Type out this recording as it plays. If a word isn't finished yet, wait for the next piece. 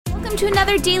welcome to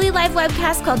another daily live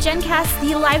webcast called GenCast,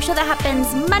 the live show that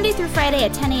happens Monday through Friday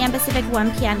at 10 a.m. Pacific,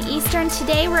 1 p.m. Eastern.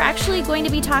 Today, we're actually going to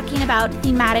be talking about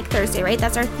Thematic Thursday, right?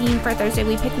 That's our theme for Thursday.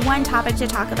 We pick one topic to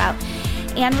talk about,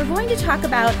 and we're going to talk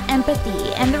about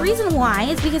empathy. And the reason why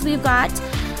is because we've got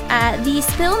the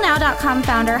SpillNow.com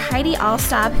founder, Heidi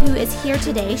Allstop, who is here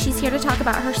today. She's here to talk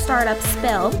about her startup,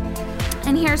 Spill.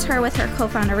 And here's her with her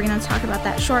co-founder. We're going to talk about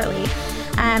that shortly.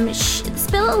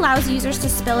 Spill allows users to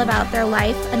spill about their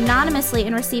life anonymously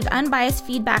and receive unbiased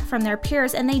feedback from their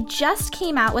peers, and they just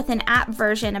came out with an app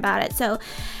version about it. So,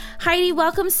 Heidi,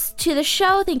 welcome to the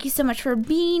show. Thank you so much for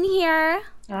being here.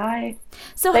 Hi.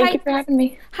 So Thank you for having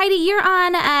me. Heidi, you're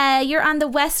on the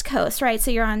West Coast, right?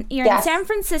 So you're Yes. in San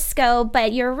Francisco,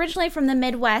 but you're originally from the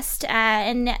Midwest,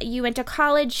 and you went to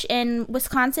college in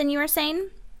Wisconsin, you were saying?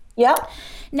 Yep.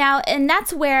 Now, and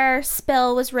that's where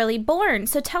Spill was really born.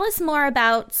 So tell us more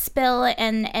about Spill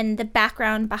and the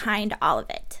background behind all of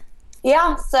it.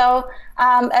 Yeah. So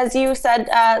as you said,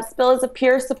 Spill is a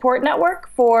peer support network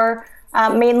for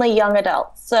mainly young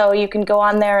adults. So you can go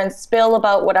on there and spill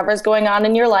about whatever's going on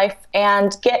in your life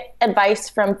and get advice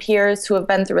from peers who have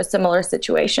been through a similar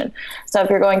situation. So if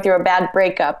you're going through a bad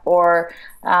breakup or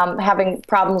having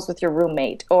problems with your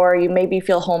roommate, or you maybe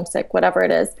feel homesick, whatever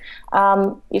it is,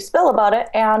 you spill about it,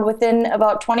 and within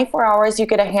about 24 hours, you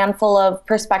get a handful of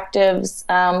perspectives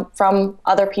from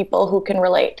other people who can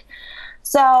relate.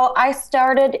 So I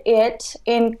started it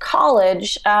in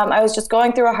college. I was just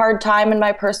going through a hard time in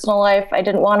my personal life. I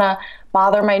didn't want to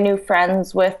bother my new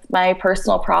friends with my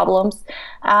personal problems.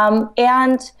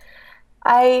 And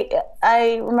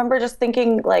I remember just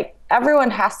thinking, like,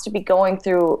 everyone has to be going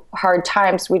through hard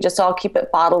times. We just all keep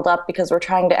it bottled up because we're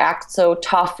trying to act so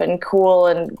tough and cool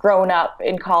and grown up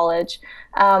in college.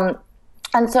 And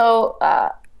so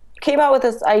came out with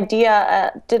this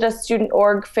idea, did a student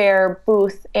org fair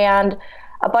booth, and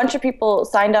a bunch of people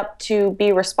signed up to be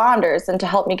responders and to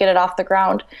help me get it off the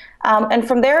ground. And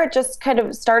from there, it just kind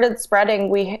of started spreading.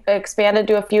 We expanded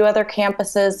to a few other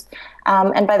campuses.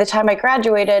 And by the time I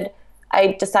graduated,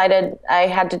 I decided I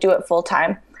had to do it full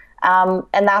time.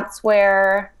 And that's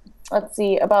where,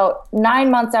 about 9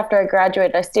 months after I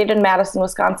graduated, I stayed in Madison,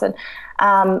 Wisconsin.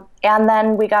 And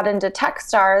then we got into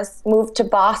Techstars, moved to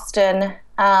Boston,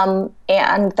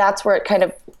 and that's where it kind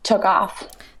of took off.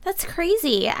 That's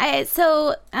crazy. Let's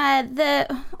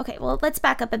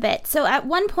back up a bit. So at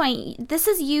one point, this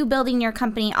is you building your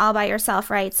company all by yourself,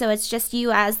 right? So it's just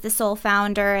you as the sole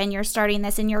founder, and you're starting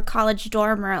this in your college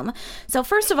dorm room. So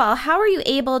first of all, how are you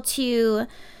able to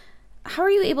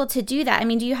do that? I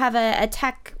mean, do you have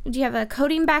do you have a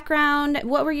coding background?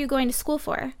 What were you going to school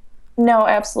for? No,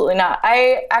 absolutely not.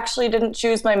 I actually didn't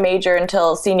choose my major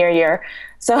until senior year.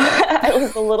 So I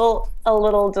was a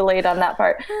little delayed on that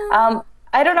part.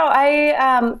 I don't know. I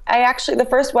actually, the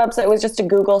first website was just a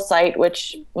Google site,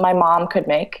 which my mom could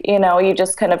make. You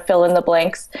just kind of fill in the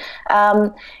blanks.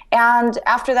 And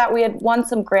after that, we had won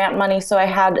some grant money. So I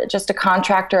had just a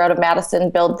contractor out of Madison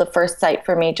build the first site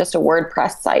for me, just a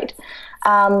WordPress site.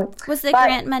 Was the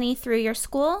grant money through your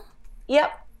school?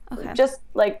 Yep. Okay. Just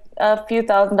like a few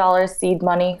 $1,000s seed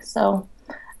money. So,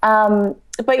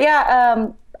 but yeah,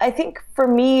 I think for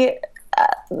me,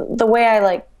 the way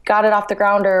I got it off the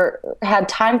ground or had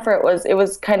time for it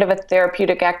was kind of a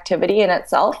therapeutic activity in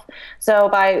itself. So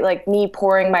by me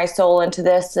pouring my soul into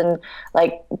this and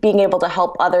being able to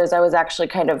help others, I was actually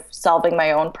kind of solving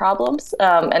my own problems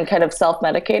and kind of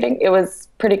self-medicating. It was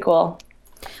pretty cool.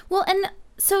 Well, and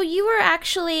so you were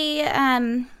actually,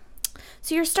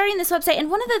 so you're starting this website,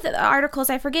 and one of the articles,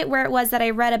 I forget where it was that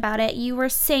I read about it, you were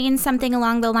saying something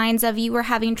along the lines of you were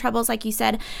having troubles, like you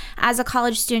said, as a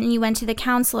college student, you went to the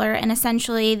counselor, and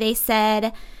essentially they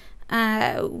said,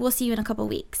 we'll see you in a couple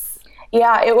weeks.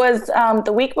 Yeah, it was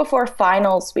the week before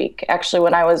finals week, actually,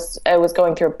 when I was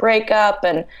going through a breakup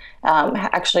and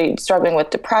actually struggling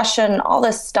with depression, all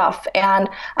this stuff. And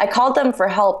I called them for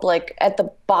help, at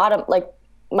the bottom,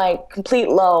 my complete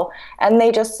low. And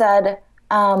they just said,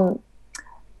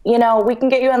 we can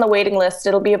get you on the waiting list.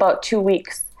 It'll be about 2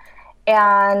 weeks.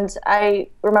 And I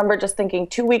remember just thinking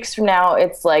 2 weeks from now,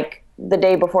 it's the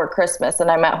day before Christmas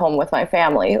and I'm at home with my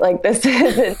family. This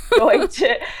isn't going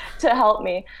to help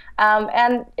me.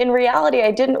 And in reality,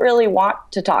 I didn't really want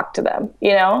to talk to them.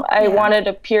 I wanted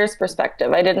a peer's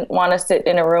perspective. I didn't want to sit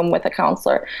in a room with a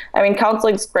counselor. I mean,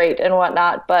 counseling's great and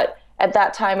whatnot, but at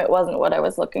that time, it wasn't what I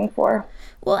was looking for.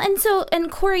 Well, and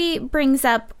Corey brings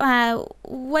up,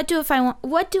 what do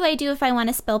I do if I want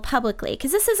to spill publicly?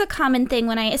 Because this is a common thing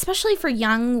especially for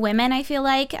young women. I feel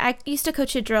like I used to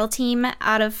coach a drill team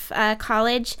out of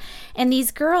college, and these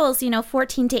girls,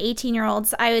 14 to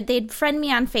 18-year-olds, they'd friend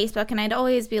me on Facebook, and I'd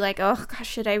always be like, oh gosh,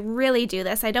 should I really do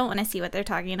this? I don't want to see what they're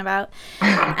talking about.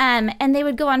 And they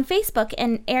would go on Facebook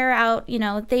and air out,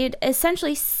 they'd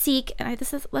essentially seek, and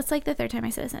that's like the third time I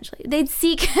said essentially, they'd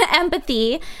seek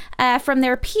empathy from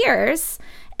their peers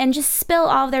and just spill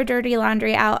all of their dirty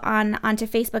laundry out onto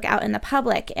Facebook, out in the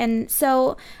public. And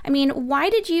so,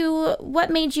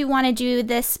 what made you want to do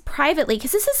this privately?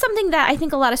 Because this is something that I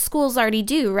think a lot of schools already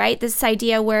do, right? This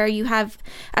idea where you have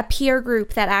a peer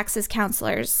group that acts as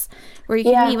counselors, where you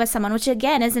can meet with someone, which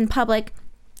again is in public.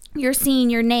 You're seeing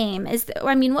your name.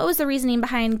 What was the reasoning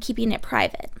behind keeping it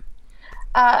private?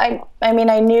 I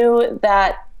knew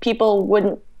that people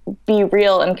wouldn't be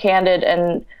real and candid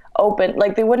and open,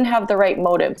 like they wouldn't have the right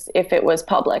motives if it was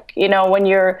public. When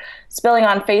you're spilling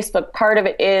on Facebook, part of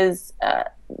it is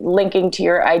linking to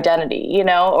your identity,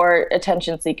 or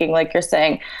attention seeking, like you're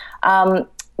saying.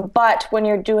 But when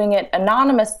you're doing it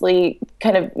anonymously,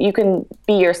 you can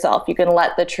be yourself. You can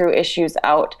let the true issues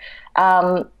out.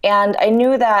 And I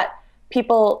knew that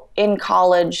people in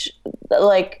college,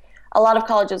 like a lot of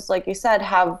colleges, like you said,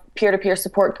 have peer-to-peer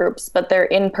support groups, but they're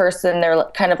in person. They're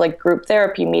kind of like group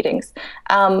therapy meetings.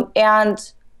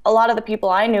 And a lot of the people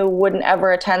I knew wouldn't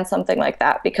ever attend something like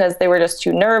that because they were just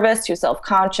too nervous, too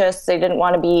self-conscious. They didn't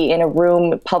want to be in a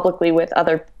room publicly with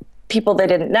other people they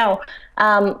didn't know.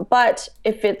 But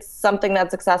if it's something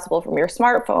that's accessible from your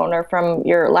smartphone or from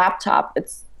your laptop,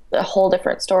 it's a whole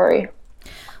different story.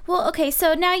 Well, okay,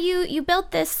 so now you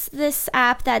built this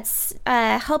app that's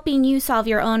helping you solve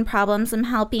your own problems and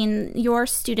helping your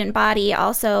student body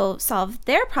also solve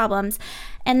their problems.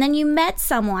 And then you met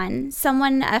someone,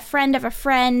 a friend of a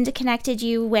friend connected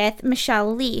you with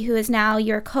Michelle Lee, who is now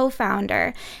your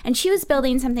co-founder, and she was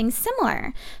building something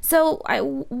similar. So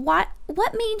what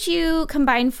made you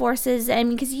combine forces?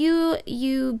 And because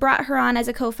you brought her on as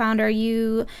a co-founder,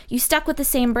 you stuck with the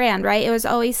same brand, right? It was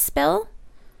always Spill?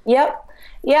 Yep.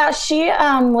 Yeah, she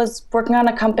was working on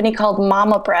a company called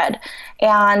Mama Bread,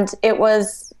 and it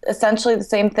was essentially the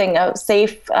same thing, a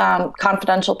safe,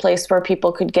 confidential place where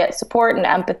people could get support and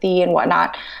empathy and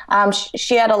whatnot.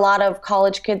 She had a lot of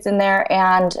college kids in there,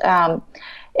 and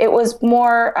it was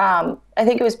more, I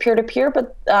think it was peer-to-peer,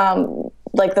 but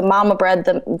like the Mama Bread,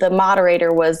 the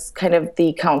moderator was kind of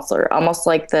the counselor, almost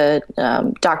like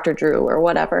the Dr. Drew or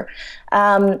whatever.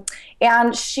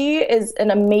 And she is an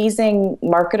amazing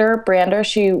marketer, brander.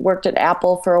 She worked at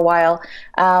Apple for a while.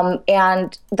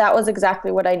 And that was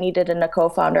exactly what I needed in a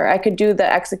co-founder. I could do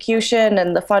the execution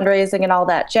and the fundraising and all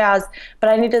that jazz,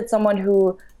 but I needed someone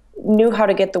who knew how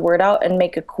to get the word out and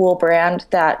make a cool brand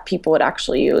that people would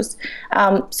actually use.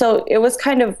 So it was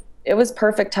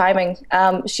perfect timing.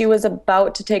 She was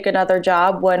about to take another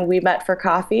job when we met for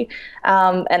coffee,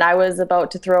 and I was about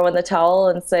to throw in the towel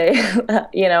and say,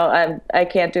 I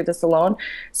can't do this alone.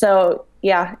 So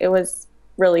yeah, it was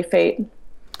really fate.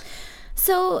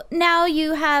 So now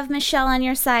you have Michelle on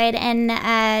your side, and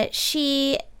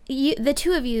the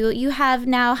two of you have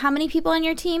now how many people on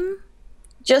your team?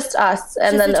 Just us,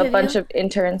 and then a bunch of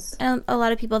interns. A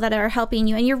lot of people that are helping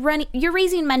you, and you're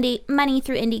raising money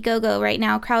through Indiegogo right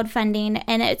now, crowdfunding,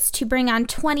 and it's to bring on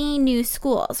 20 new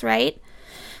schools, right?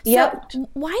 Yep. So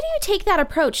why do you take that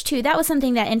approach too? That was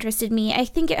something that interested me. I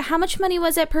think how much money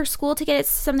was it per school to get it?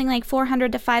 Something like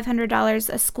 $400 to $500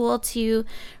 a school to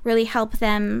really help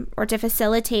them or to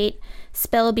facilitate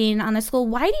Spill being on the school.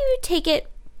 Why do you take it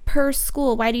per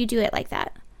school? Why do you do it like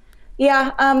that?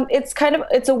 Yeah,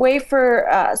 it's a way for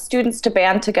students to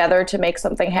band together to make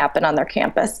something happen on their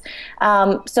campus.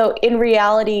 So in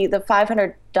reality, the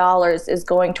 $500 is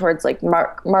going towards like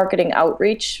marketing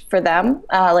outreach for them,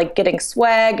 like getting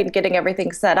swag and getting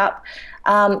everything set up.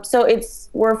 So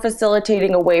we're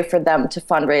facilitating a way for them to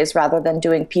fundraise rather than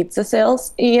doing pizza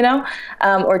sales,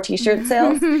 or T-shirt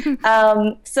sales.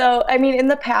 So, in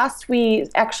the past, we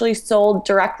actually sold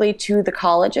directly to the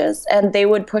colleges, and they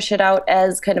would push it out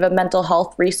as kind of a mental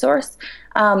health resource.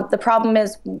 The problem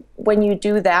is when you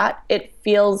do that, it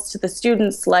feels to the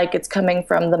students like it's coming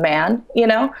from the man,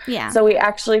 Yeah. So we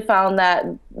actually found that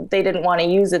they didn't want to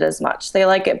use it as much. They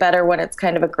like it better when it's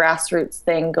kind of a grassroots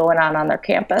thing going on their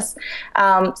campus.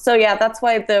 So yeah, that's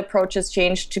why the approach has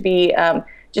changed to be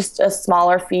just a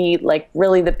smaller fee, like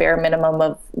really the bare minimum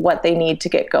of what they need to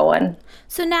get going.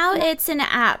 So now it's an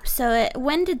app. So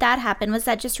when did that happen? Was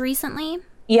that just recently?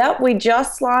 Yep, we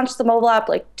just launched the mobile app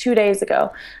like 2 days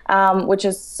ago, which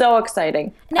is so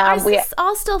exciting. Now, is this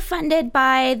all still funded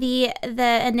by the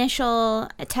initial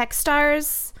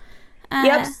Techstars?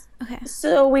 Yep. Okay.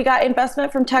 So we got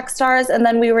investment from Techstars, and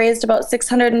then we raised about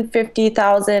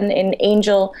 650,000 in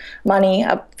angel money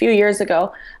a few years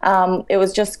ago. It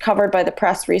was just covered by the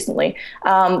press recently,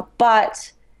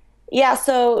 but yeah,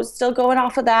 so still going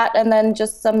off of that, and then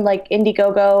just some like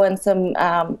Indiegogo and some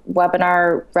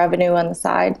webinar revenue on the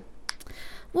side.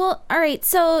 Well, all right.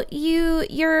 So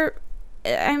you're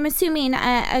I'm assuming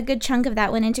a good chunk of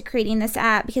that went into creating this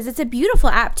app, because it's a beautiful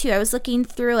app too. I was looking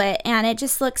through it and it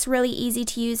just looks really easy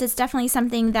to use. It's definitely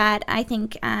something that I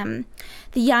think the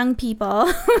young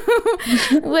people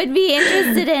would be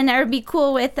interested in or be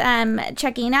cool with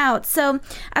checking out. So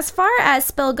as far as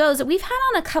Spill goes, we've had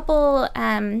on a couple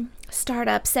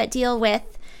startups that deal with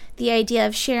the idea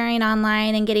of sharing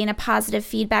online and getting a positive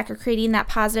feedback or creating that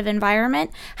positive environment.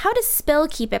 How does Spill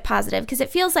keep it positive? Because it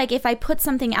feels like if I put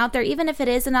something out there, even if it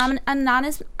is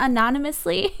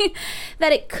anonymously,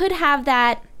 that it could have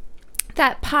that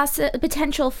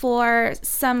potential for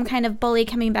some kind of bully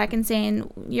coming back and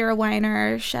saying, you're a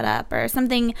whiner, or shut up, or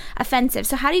something offensive.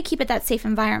 So how do you keep it that safe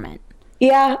environment?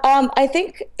 Yeah, I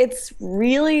think it's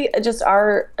really just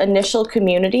our initial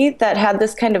community that had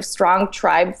this kind of strong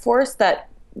tribe force that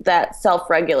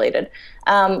self-regulated.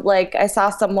 Like I saw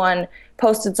someone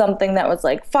posted something that was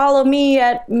like, follow me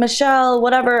at Michelle,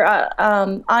 whatever,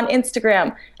 on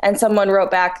Instagram. And someone wrote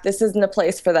back, this isn't a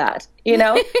place for that. You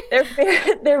know,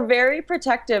 they're very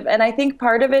protective. And I think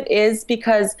part of it is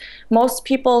because most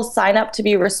people sign up to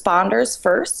be responders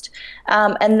first,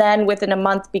 and then within a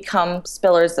month become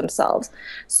spillers themselves.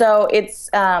 So it's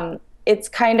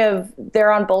kind of,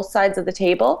 they're on both sides of the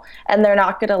table, and they're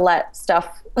not going to let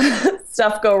stuff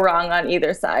go wrong on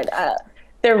either side.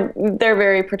 They're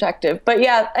very protective. But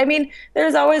yeah, I mean,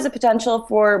 there's always a potential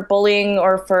for bullying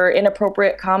or for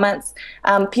inappropriate comments.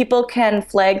 People can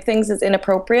flag things as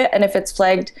inappropriate, and if it's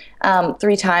flagged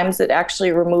 3 times, it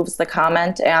actually removes the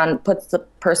comment and puts the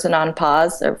person on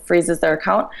pause or freezes their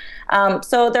account.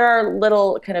 So there are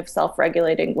little kind of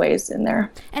self-regulating ways in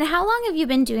there. And how long have you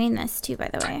been doing this too, by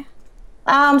the way?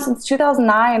 Since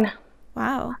 2009.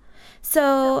 Wow.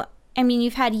 So, I mean,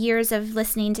 you've had years of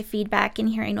listening to feedback and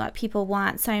hearing what people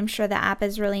want. So I'm sure the app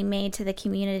is really made to the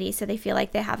community so they feel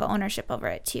like they have ownership over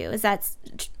it too. Is that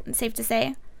safe to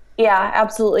say? Yeah,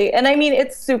 absolutely. And I mean,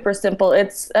 it's super simple.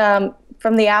 It's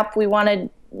from the app, we wanted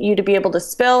you to be able to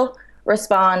spill,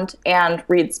 respond, and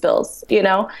read spills, you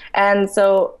know? And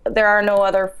so there are no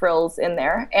other frills in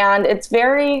there. And it's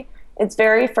very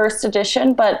first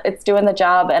edition, but it's doing the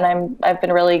job, and I've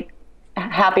been really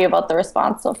happy about the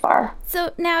response so far.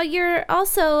 So now you're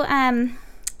also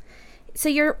so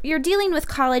you're dealing with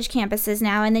college campuses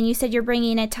now, and then you said you're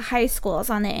bringing it to high schools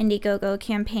on the Indiegogo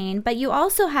campaign. But you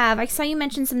also have, I saw you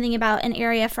mention something about an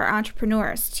area for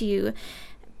entrepreneurs to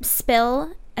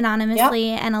spill anonymously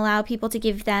and allow people to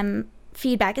give them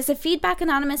feedback. Is the feedback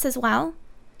anonymous as well?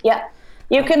 Yeah.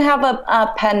 You can have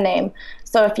a pen name.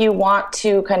 So if you want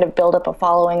to kind of build up a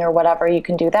following or whatever, you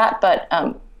can do that. But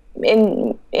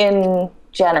in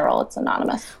general, it's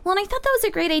anonymous. Well, and I thought that was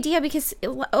a great idea because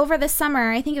over the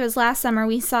summer, I think it was last summer,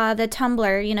 we saw the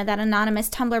Tumblr, you know, that anonymous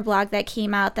Tumblr blog that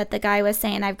came out that the guy was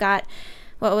saying, I've got,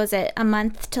 what was it, a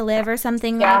month to live or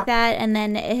something like that. And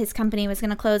then his company was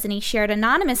going to close, and he shared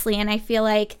anonymously. And I feel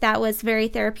like that was very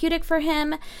therapeutic for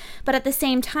him. But at the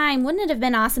same time, wouldn't it have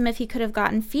been awesome if he could have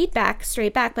gotten feedback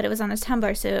straight back, but it was on his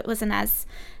Tumblr, so it wasn't as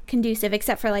conducive,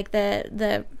 except for like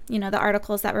the you know, the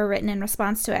articles that were written in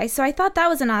response to it. So I thought that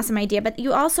was an awesome idea. But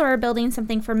you also are building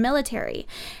something for military.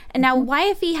 And now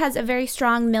YFE has a very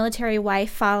strong military wife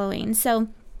following. So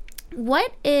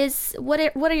what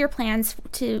are your plans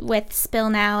with Spill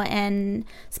Now and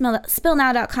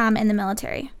spillnow.com and the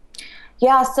military?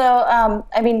 Yeah, so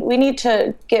I mean, we need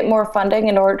to get more funding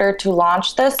in order to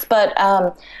launch this, but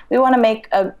we want to make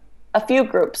a few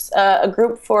groups, a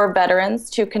group for veterans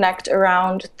to connect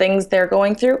around things they're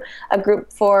going through, a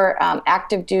group for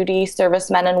active duty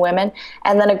servicemen and women,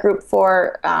 and then a group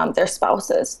for their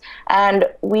spouses. And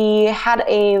we had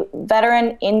a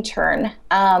veteran intern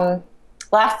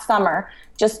last summer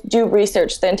just do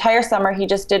research. The entire summer, he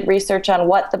just did research on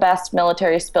what the best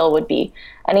military spill would be.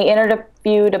 And he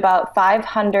interviewed about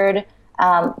 500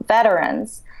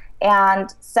 veterans, and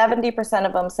 70%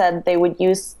 of them said they would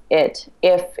use it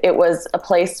if it was a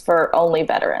place for only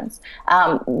veterans.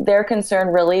 Their concern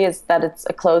really is that it's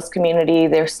a closed community,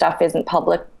 their stuff isn't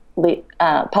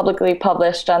publicly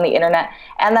published on the internet,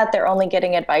 and that they're only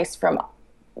getting advice from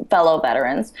fellow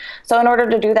veterans. So in order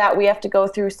to do that, we have to go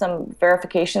through some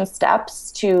verification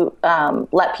steps to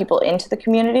let people into the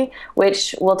community,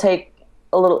 which will take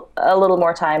a little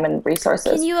more time and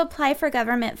resources. Can you apply for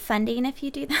government funding if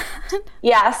you do that?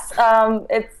 Yes,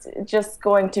 it's just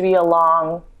going to be a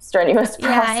long, strenuous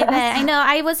process. Yeah, I bet. I know.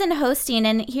 I was in hosting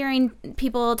and hearing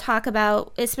people talk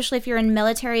about, especially if you're in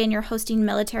military and you're hosting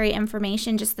military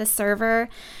information, just the server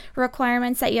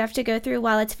requirements that you have to go through.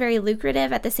 While it's very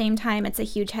lucrative, at the same time, it's a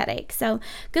huge headache. So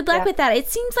good luck with that. It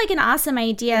seems like an awesome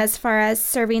idea as far as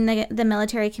serving the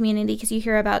military community, because you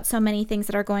hear about so many things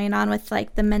that are going on with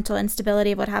like the mental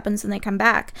instability of what happens when they come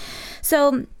back.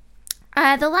 So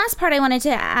the last part I wanted to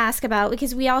ask about,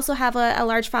 because we also have a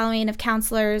large following of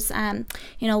counselors,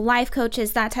 life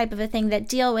coaches, that type of a thing, that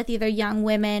deal with either young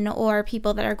women or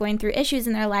people that are going through issues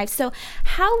in their lives. So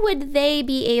how would they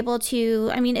be able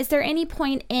to, is there any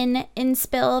point in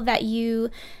Spill that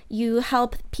you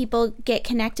help people get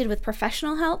connected with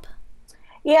professional help?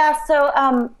 Yeah, so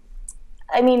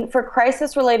for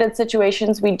crisis-related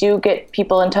situations, we do get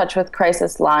people in touch with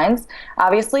crisis lines,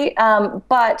 obviously,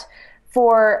 but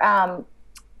for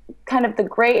kind of the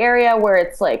gray area where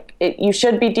it's like you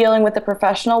should be dealing with a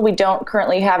professional, we don't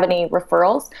currently have any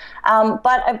referrals.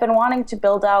 But I've been wanting to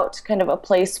build out kind of a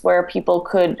place where people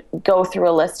could go through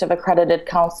a list of accredited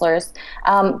counselors.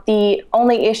 The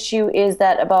only issue is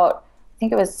that I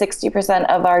think it was 60%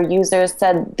 of our users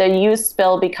said they use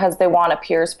Spill because they want a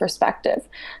peer's perspective.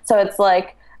 So it's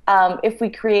like, if we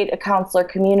create a counselor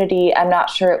community, I'm not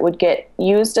sure it would get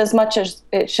used as much as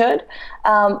it should.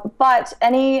 But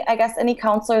any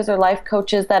counselors or life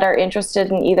coaches that are interested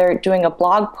in either doing a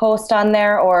blog post on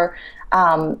there or,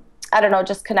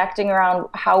 just connecting around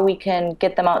how we can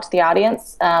get them out to the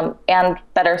audience and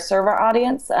better serve our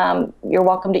audience, you're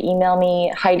welcome to email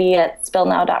me,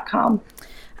 Heidi@spillnow.com.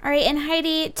 All right. And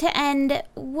Heidi, to end,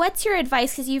 what's your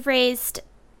advice? Because you've raised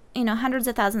hundreds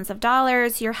of thousands of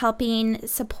dollars. You're helping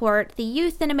support the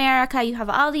youth in America. You have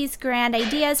all these grand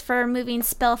ideas for moving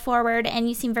Spill forward, and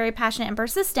you seem very passionate and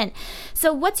persistent.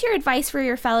 So what's your advice for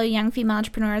your fellow young female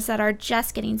entrepreneurs that are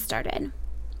just getting started?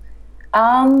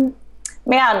 One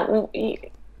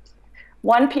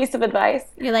piece of advice.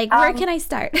 You're like, where can I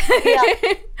start?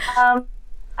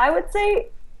 I would say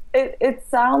it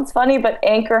sounds funny, but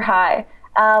anchor high.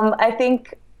 I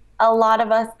think a lot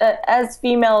of us, as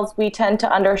females, we tend to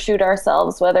undershoot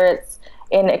ourselves, whether it's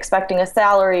in expecting a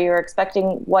salary or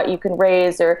expecting what you can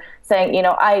raise or saying,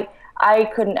 I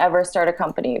couldn't ever start a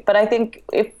company. But I think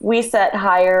if we set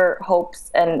higher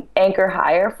hopes and anchor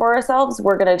higher for ourselves,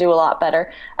 we're going to do a lot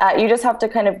better. You just have to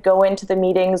kind of go into the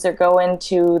meetings or go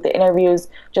into the interviews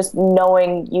just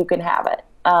knowing you can have it.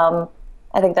 I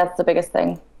think that's the biggest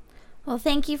thing. Well,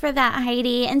 thank you for that,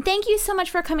 Heidi. And thank you so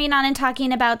much for coming on and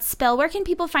talking about Spill. Where can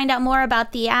people find out more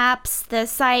about the apps, the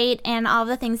site, and all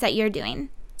the things that you're doing?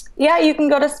 Yeah, you can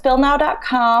go to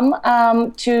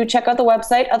spillnow.com to check out the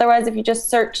website. Otherwise, if you just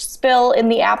search Spill in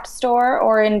the App Store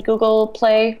or in Google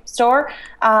Play Store,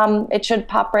 it should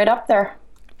pop right up there.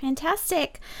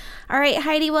 Fantastic. All right,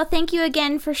 Heidi. Well, thank you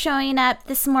again for showing up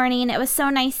this morning. It was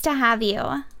so nice to have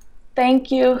you.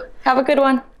 Thank you. Have a good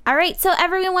one. All right, so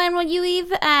everyone, when you leave,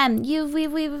 blah,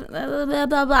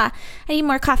 blah, blah. I need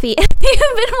more coffee. You've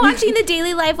been watching the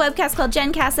daily live webcast called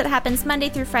GenCast that happens Monday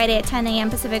through Friday at 10 a.m.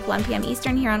 Pacific, 1 p.m.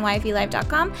 Eastern here on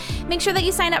YFElive.com. Make sure that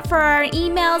you sign up for our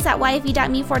emails at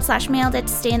yfe.me/mailed to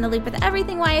stay in the loop with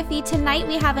everything YFE. Tonight,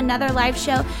 we have another live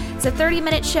show. It's a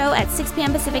 30-minute show at 6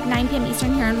 p.m. Pacific, 9 p.m.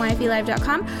 Eastern here on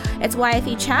YFElive.com. It's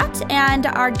YFE Chat, and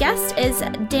our guest is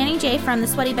Danny J from The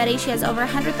Sweaty Betty. She has over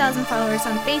 100,000 followers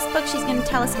on Facebook. She's going to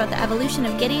tell us about the evolution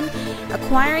of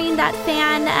acquiring that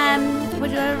fan,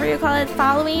 whatever you call it,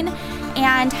 following,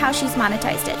 and how she's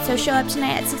monetized it. So show up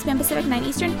tonight at 6 p.m. Pacific, 9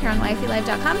 Eastern here on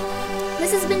YFElive.com.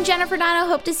 This has been Jennifer Dono.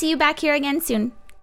 Hope to see you back here again soon.